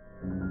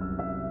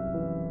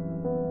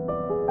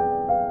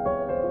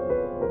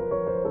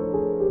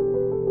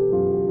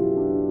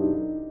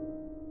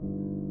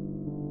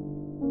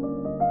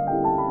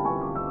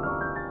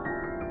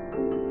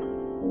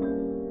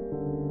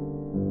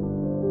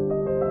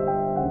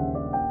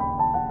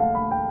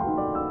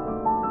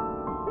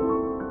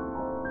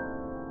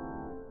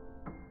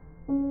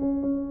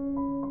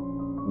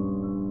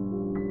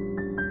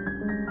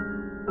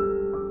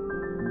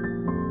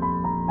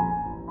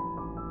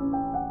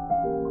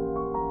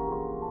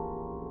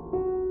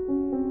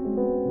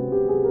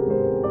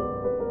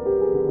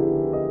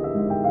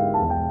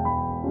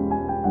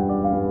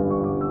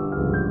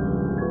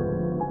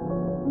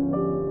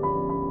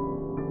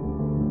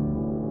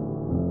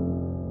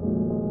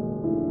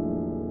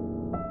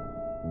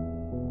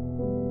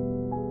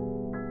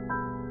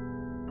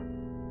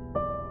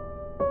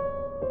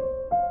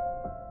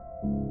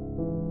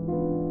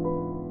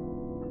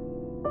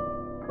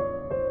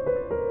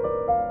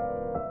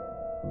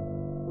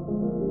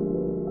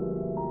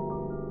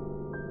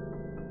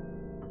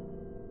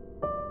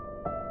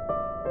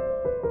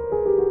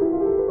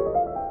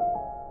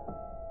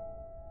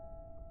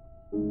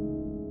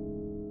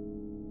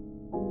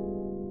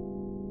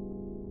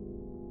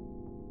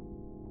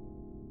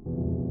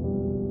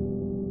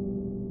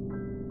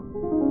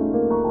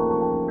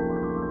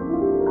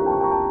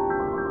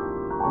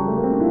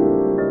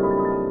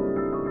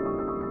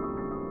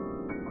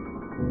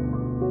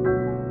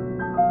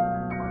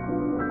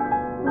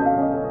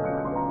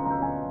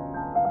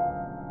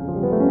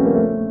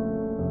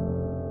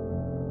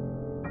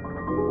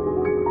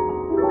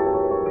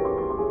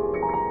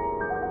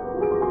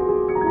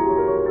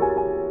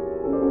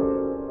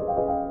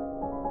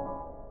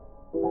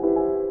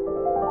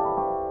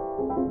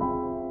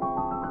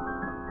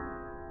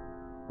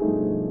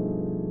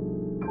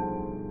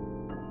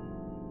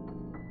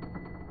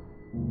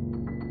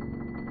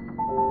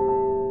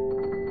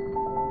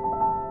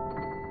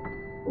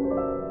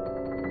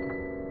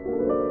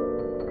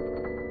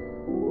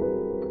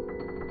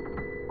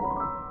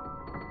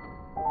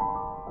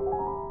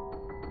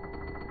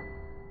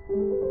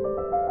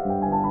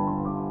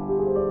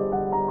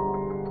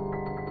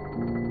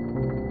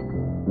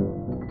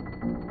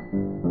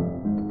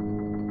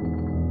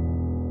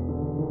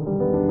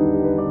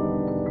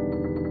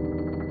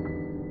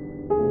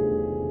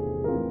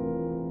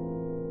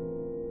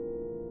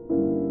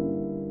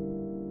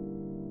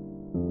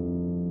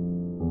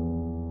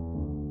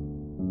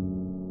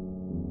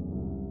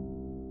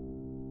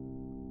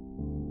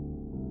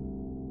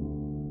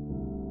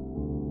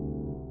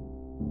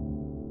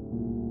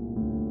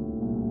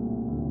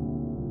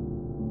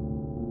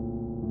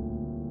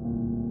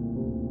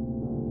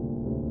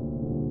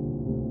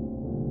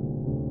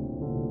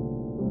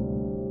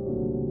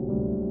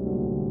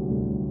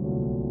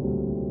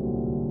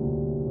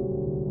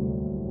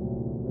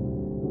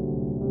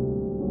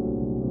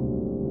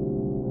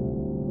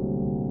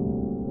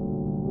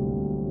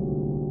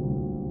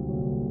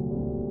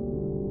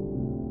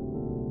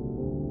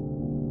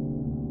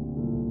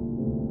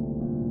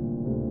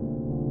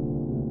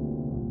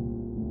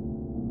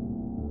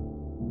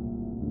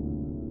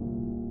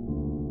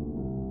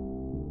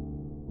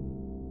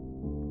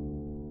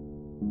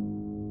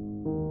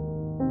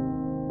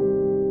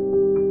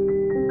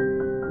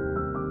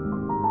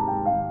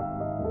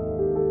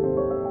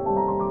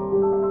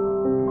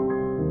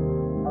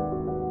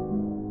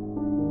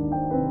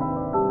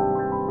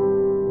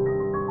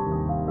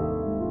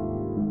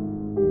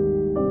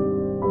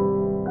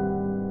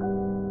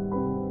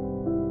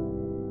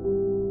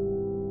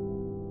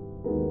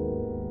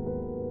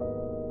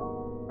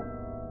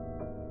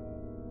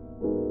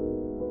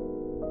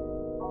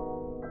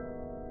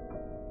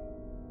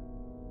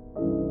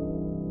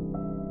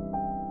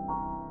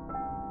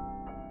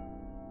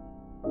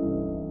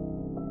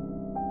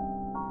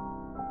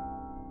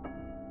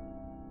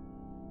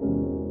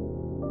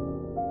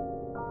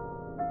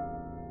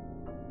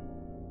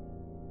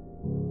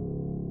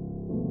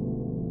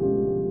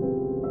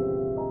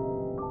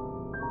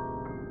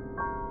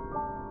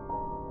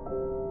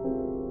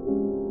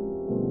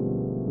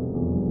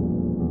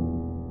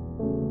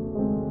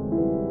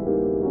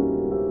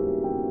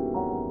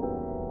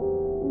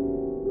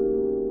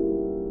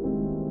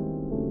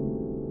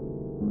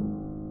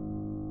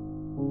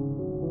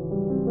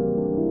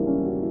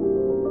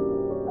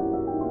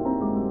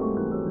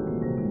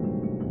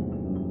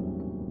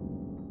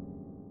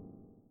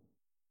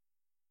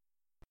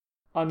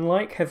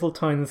 Unlike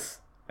Heseltine's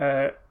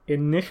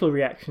initial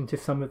reaction to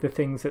some of the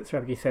things that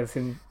Surabji says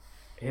in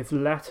his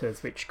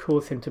letters, which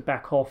cause him to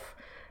back off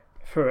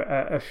for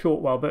a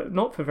short while, but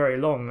not for very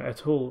long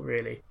at all,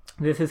 really.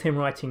 This is him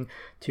writing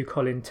to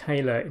Colin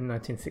Taylor in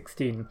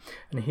 1916,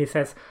 and he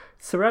says,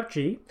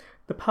 Surabji,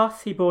 the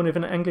Parsi born of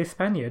an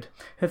Anglo-Spaniard,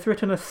 has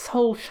written a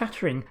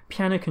soul-shattering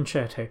piano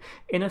concerto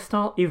in a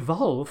style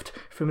evolved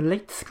from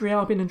late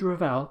Scriabin and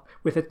Ravel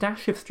with a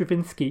dash of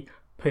Stravinsky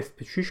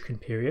post-Petrushkin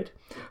period,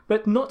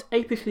 but not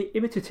apishly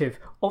imitative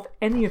of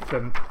any of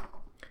them.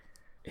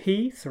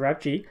 He,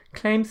 Surabji,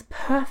 claims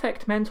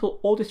perfect mental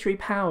auditory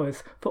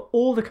powers for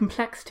all the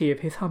complexity of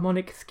his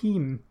harmonic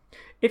scheme.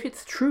 If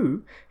it's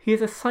true, he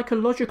is a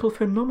psychological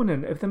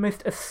phenomenon of the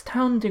most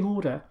astounding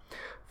order.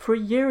 For a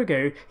year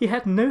ago, he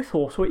had no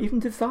thought or even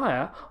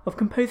desire of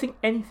composing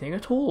anything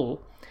at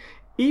all.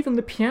 Even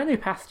the piano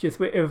passages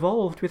were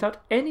evolved without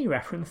any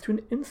reference to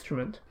an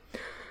instrument.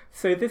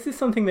 So this is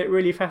something that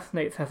really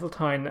fascinates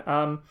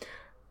Heseltine.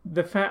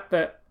 The fact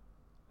that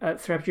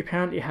Surabji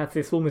apparently has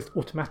this almost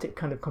automatic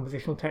kind of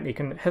compositional technique,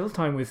 and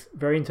Heseltine was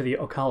very into the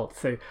occult,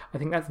 so I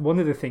think that's one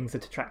of the things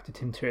that attracted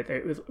him to it.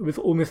 It was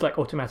almost like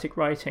automatic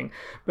writing,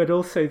 but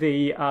also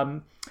the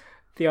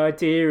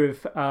idea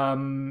of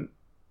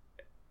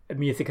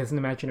music as an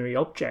imaginary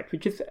object,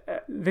 which is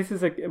this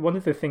is one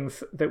of the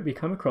things that we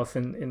come across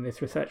in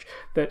this research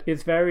that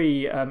is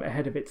very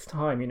ahead of its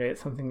time. You know,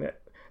 it's something that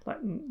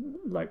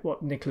like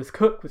what Nicholas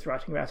Cook was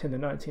writing about in the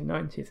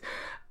 1990s,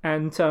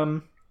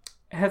 and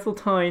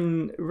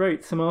Heseltine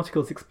wrote some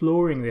articles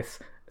exploring this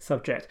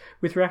subject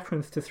with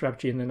reference to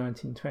Surabji in the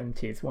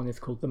 1920s. One is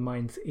called The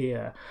Mind's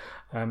Ear,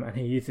 and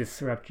he uses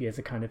Surabji as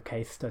a kind of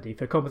case study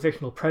for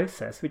compositional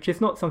process, which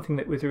is not something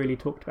that was really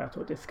talked about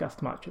or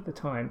discussed much at the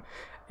time,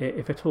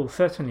 if at all,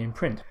 certainly in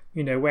print.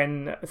 You know,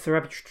 when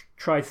Surabji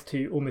tries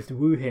to almost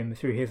woo him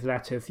through his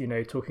letters, you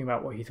know, talking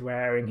about what he's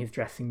wearing, his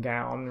dressing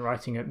gown,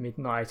 writing at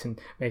midnight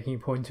and making a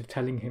point of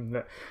telling him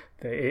that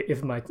it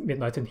is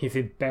midnight and he's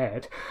in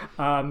bed,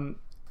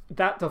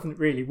 that doesn't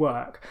really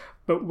work.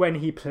 But when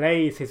he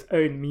plays his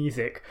own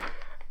music,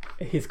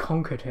 he's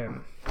conquered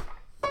him.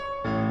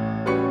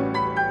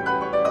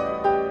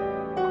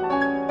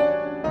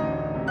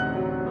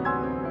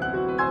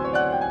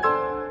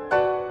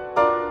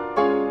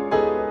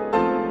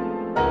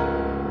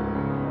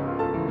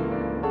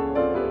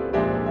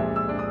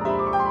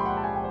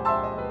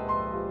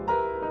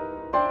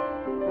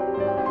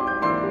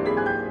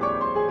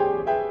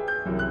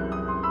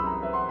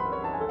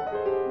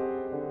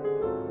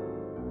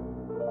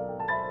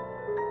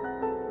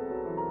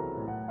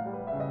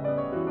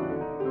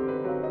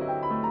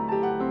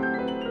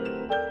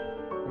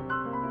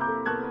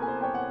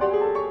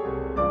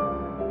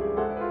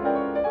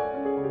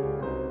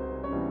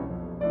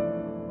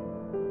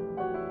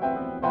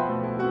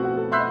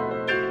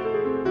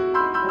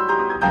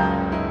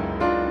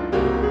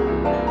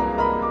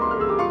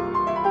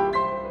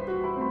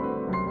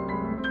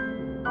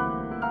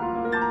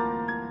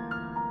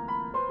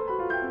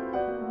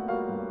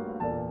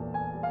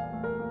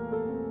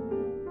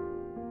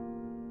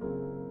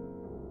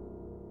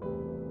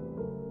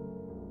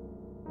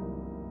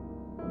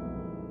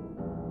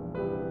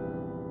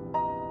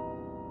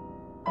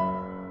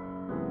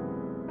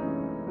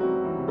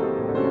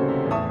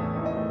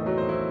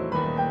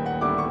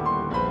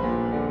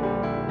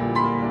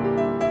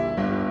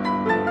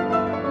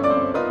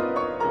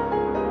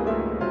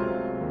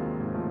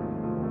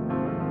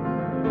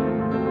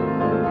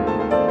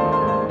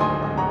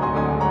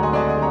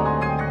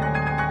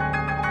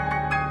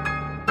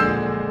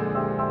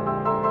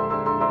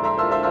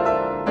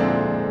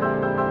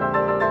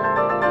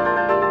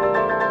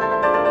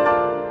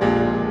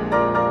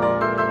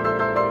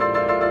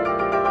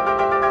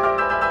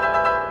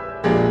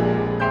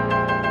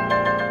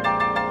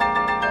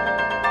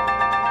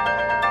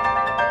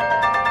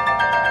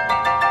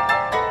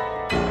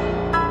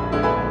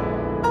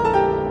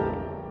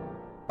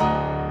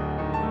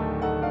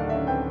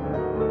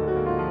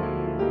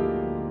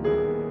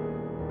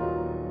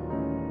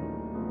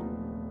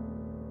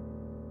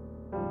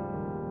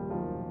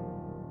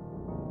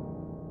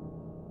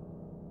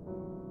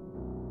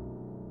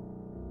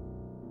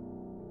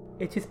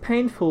 It is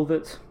painful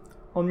that,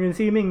 on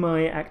resuming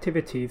my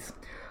activities,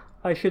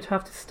 I should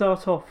have to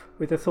start off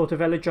with a sort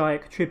of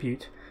elegiac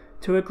tribute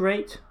to a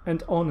great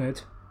and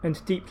honoured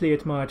and deeply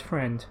admired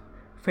friend,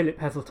 Philip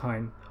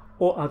Heseltine,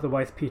 or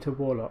otherwise Peter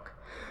Warlock,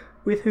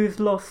 with whose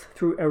loss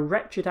through a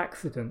wretched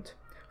accident,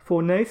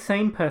 for no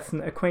sane person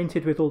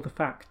acquainted with all the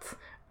facts,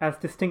 as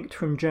distinct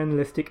from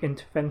journalistic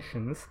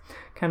interventions,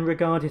 can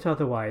regard it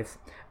otherwise,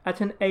 at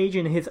an age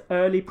in his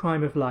early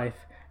prime of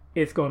life,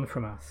 is gone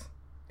from us.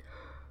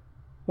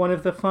 One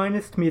of the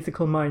finest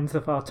musical minds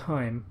of our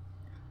time,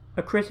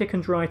 a critic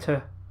and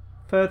writer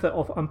further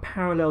of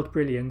unparalleled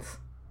brilliance,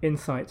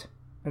 insight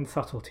and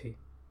subtlety.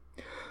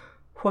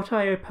 What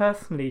I owe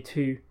personally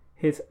to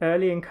his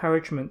early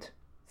encouragement,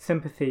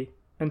 sympathy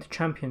and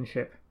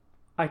championship,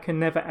 I can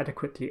never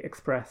adequately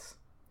express,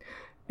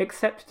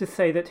 except to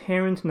say that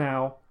here and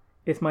now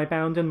is my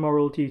bounden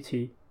moral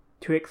duty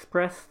to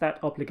express that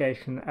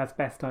obligation as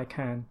best I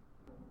can.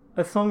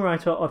 A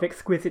songwriter of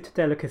exquisite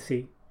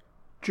delicacy,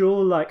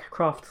 jewel-like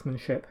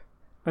craftsmanship,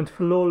 and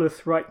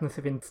flawless rightness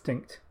of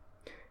instinct,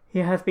 he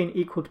has been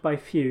equalled by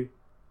few,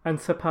 and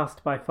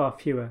surpassed by far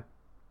fewer.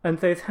 And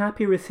those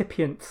happy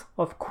recipients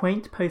of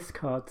quaint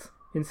postcards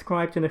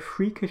inscribed in a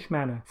freakish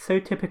manner so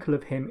typical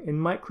of him in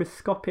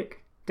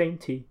microscopic,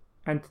 dainty,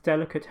 and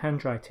delicate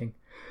handwriting,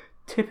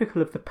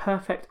 typical of the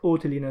perfect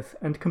orderliness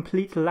and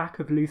complete lack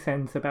of loose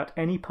ends about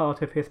any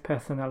part of his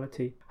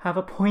personality, have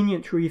a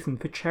poignant reason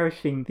for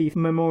cherishing these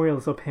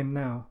memorials of him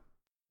now.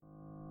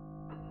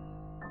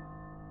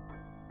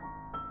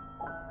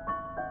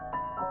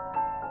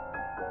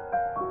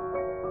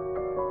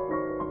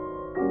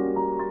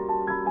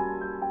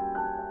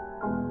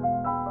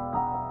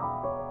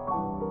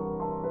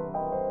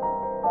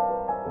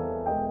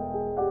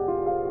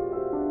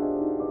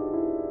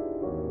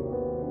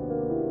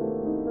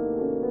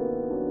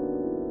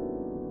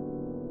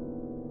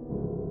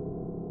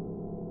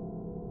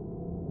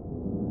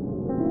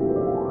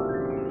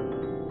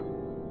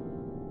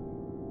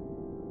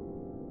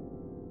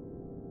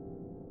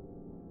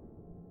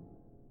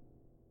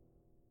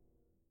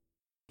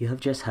 You have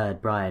just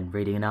heard Brian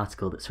reading an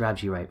article that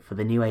Sorabji wrote for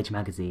the New Age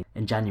magazine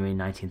in January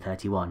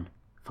 1931,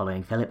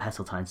 following Philip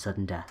Heseltine's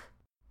sudden death.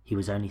 He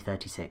was only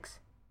 36.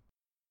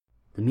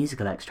 The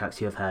musical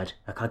extracts you have heard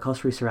are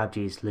Kaikhosru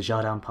Sorabji's Le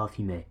Jardin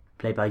Parfumé,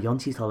 played by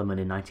Yonty Solomon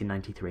in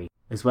 1993,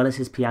 as well as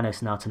his Piano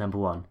Sonata No.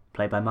 1,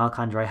 played by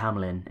Marc-André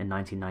Hamelin in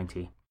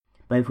 1990.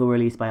 Both were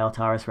released by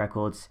Altaris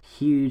Records.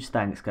 Huge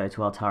thanks go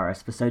to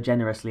Altaris for so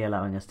generously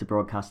allowing us to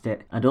broadcast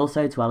it, and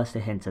also to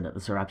Alistair Hinton at the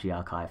Sorabji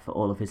Archive for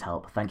all of his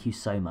help. Thank you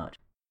so much.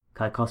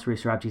 Kaikhosru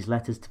Sorabji's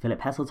Letters to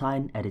Philip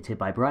Heseltine, edited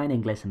by Brian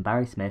Inglis and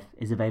Barry Smith,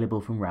 is available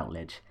from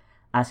Routledge.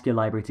 Ask your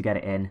library to get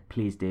it in,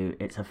 please do,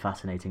 it's a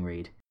fascinating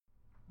read.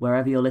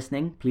 Wherever you're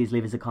listening, please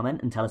leave us a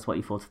comment and tell us what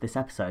you thought of this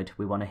episode.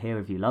 We want to hear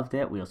if you loved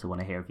it, we also want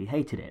to hear if you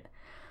hated it.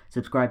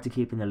 Subscribe to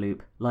Keep in the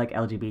Loop, like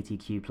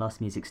LGBTQ+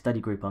 Music Study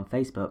Group on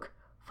Facebook,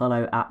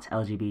 follow at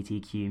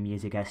LGBTQ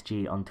Music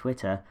SG on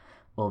Twitter,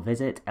 or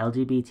visit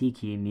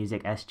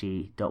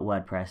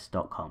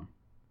lgbtqmusicsg.wordpress.com.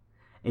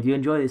 If you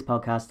enjoy this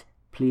podcast,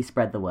 please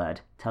spread the word.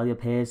 Tell your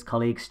peers,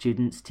 colleagues,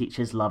 students,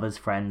 teachers, lovers,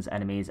 friends,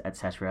 enemies,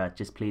 etc.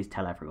 Just please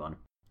tell everyone.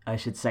 I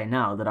should say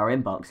now that our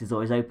inbox is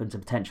always open to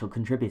potential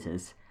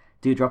contributors.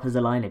 Do drop us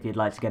a line if you'd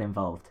like to get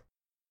involved.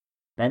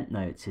 Bent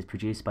Notes is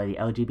produced by the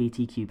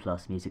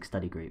LGBTQ+ Music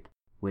Study Group.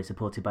 We're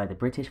supported by the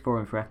British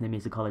Forum for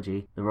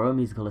Ethnomusicology, the Royal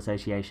Musical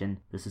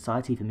Association, the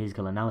Society for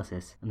Musical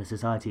Analysis, and the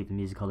Society for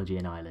Musicology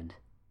in Ireland.